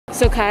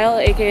So Kyle,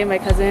 aka my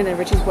cousin and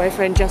Richie's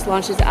boyfriend, just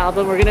launched his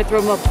album. We're gonna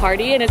throw him a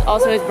party and it's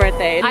also his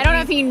birthday. I don't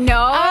know if he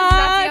knows.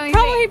 That's the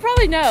only thing. He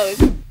probably knows.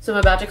 So I'm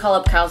about to call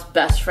up Kyle's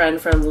best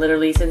friend from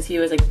literally since he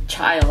was a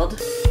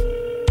child.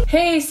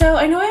 Hey, so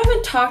I know I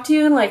haven't talked to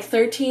you in like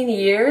 13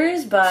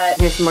 years, but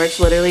his merch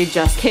literally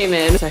just came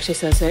in. It's actually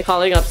so sick.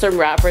 Calling up some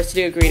rappers to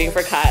do a greeting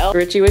for Kyle.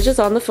 Richie was just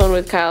on the phone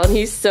with Kyle and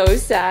he's so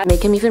sad.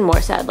 Make him even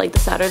more sad, like the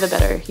sadder the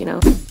better, you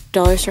know?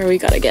 Dollar store, we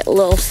gotta get a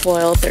little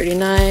foil,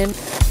 39.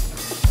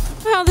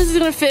 Wow, this is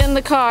gonna fit in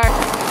the car.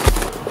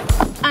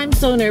 I'm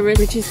so nervous.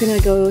 Richie's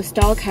gonna go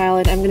stall Kyle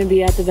and I'm gonna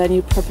be at the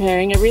venue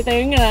preparing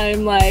everything and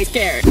I'm like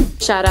scared.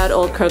 Shout out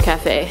Old Crow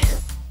Cafe.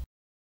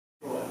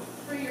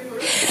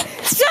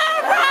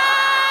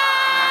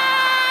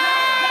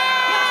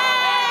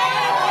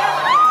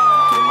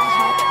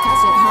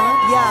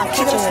 Yeah,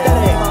 she got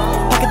aesthetic.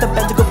 Pocket the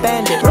bed to go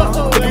bandit.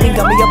 Picking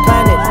got me a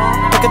planet.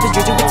 Back at the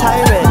juju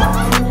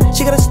retiring.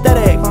 She got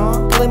aesthetic.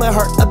 Pulling my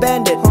heart a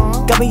bandit.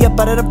 Got me up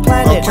out of the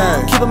planet.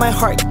 Keeping my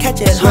heart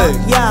catch it.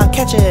 Yeah,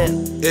 catch it.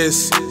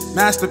 It's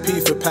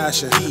masterpiece for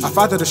passion. I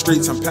father the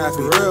streets, I'm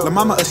pappy. La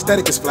mama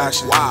aesthetic is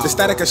flashing. The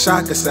static a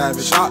shock is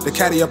savage. The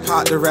caddy a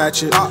pot the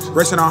ratchet.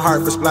 Racing on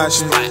heart for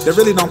splashing. They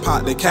really don't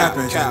pot, they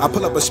capping. I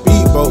pull up a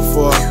speedboat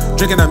for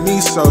drinking a me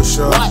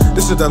social.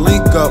 This is the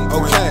link up,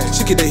 okay.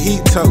 She get the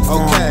heat tuck,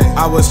 okay.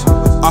 I was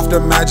off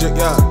the magic,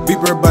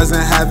 beeper buzzing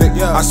havoc.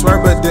 I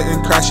swear but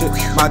didn't crash it.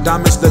 My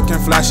diamonds looking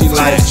flashy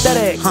like,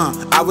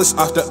 I was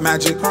off the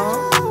magic.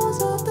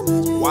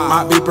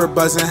 My beeper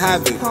buzzing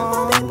havoc.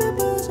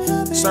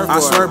 I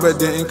swear but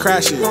didn't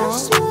crash it.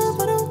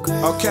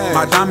 Okay,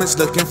 my diamonds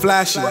looking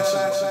flashy.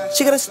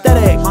 She got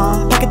aesthetic.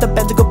 Pocket the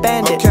bed to go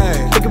bandit.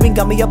 Figuring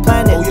got me a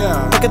planet.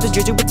 Back at the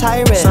juju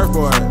retiring.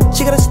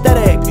 She got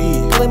aesthetic.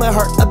 Pulling my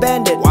heart a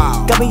bandit.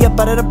 Got me up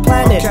out of the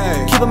planet.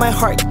 Keeping my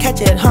heart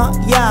catch it,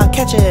 yeah,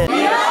 catch it.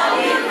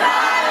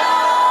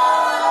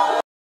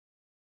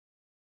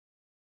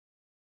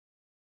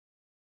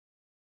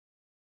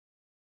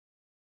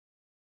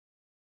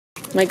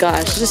 My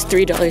gosh, just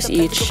 $3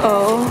 each.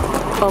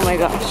 Oh my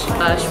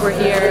gosh. We're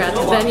here at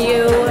the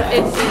venue.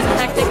 It's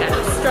hectic,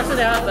 I'm stressing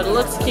out, but it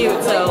looks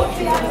cute, so.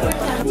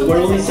 We're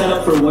only set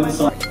up for one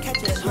song.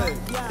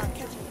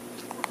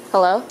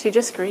 Hello? She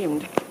just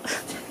screamed.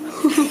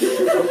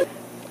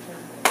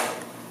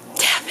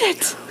 Damn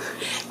it!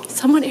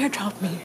 Someone airdropped me.